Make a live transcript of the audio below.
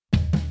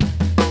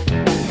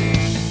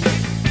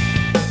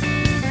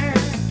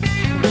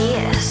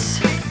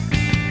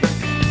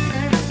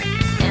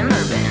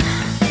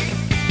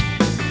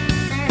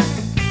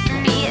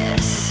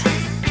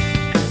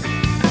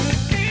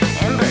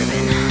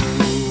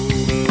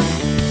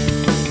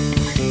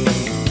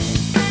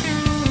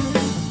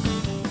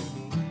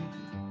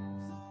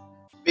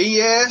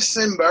BS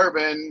and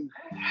bourbon,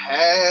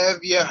 have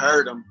you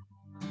heard 'em?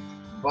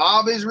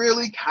 Bob is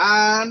really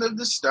kind of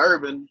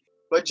disturbing,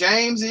 but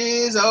James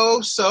is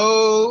oh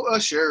so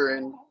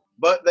assuring.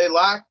 But they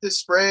like to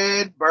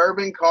spread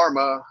bourbon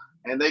karma,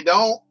 and they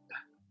don't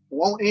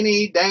want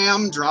any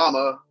damn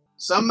drama.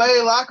 Some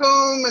may like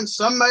 'em and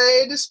some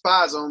may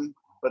despise 'em,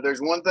 but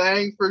there's one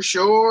thing for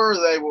sure,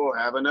 they will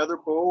have another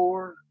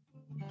pour.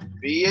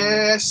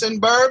 BS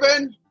and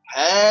bourbon,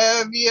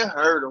 have you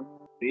heard 'em?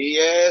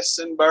 BS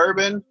and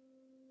bourbon,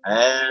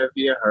 have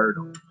you heard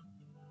 'em?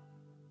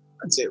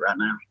 That's it right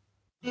now.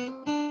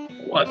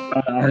 What?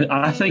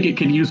 I think it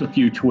could use a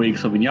few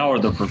tweaks. I mean, y'all are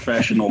the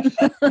professionals.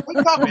 What are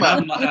you talking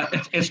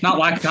about? It's not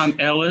like I'm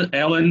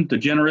Ellen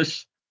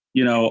DeGeneres,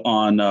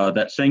 on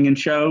that singing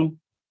show.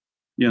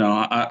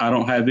 I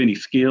don't have any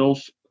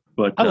skills,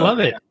 but I love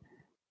it.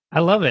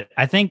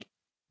 I think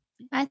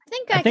I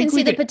can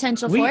see the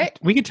potential for it.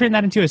 We could turn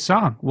that into a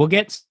song. We'll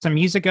get some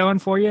music going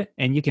for you,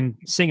 and you can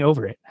sing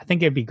over it. I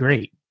think it'd be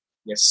great.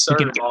 Yes, sir,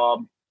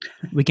 Bob.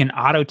 We can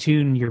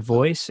auto-tune your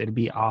voice. It'd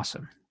be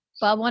awesome.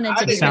 Bob wanted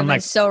to sound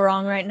like so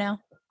wrong right now.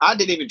 I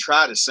didn't even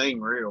try to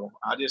sing real.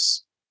 I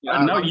just...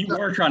 I know you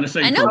were trying to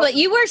sing. I know, but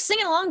you were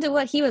singing along to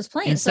what he was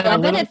playing. So I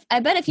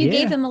bet if you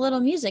gave him a little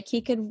music, he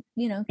could,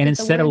 And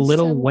instead of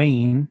Little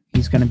Wayne,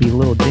 he's going to be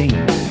Little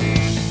James.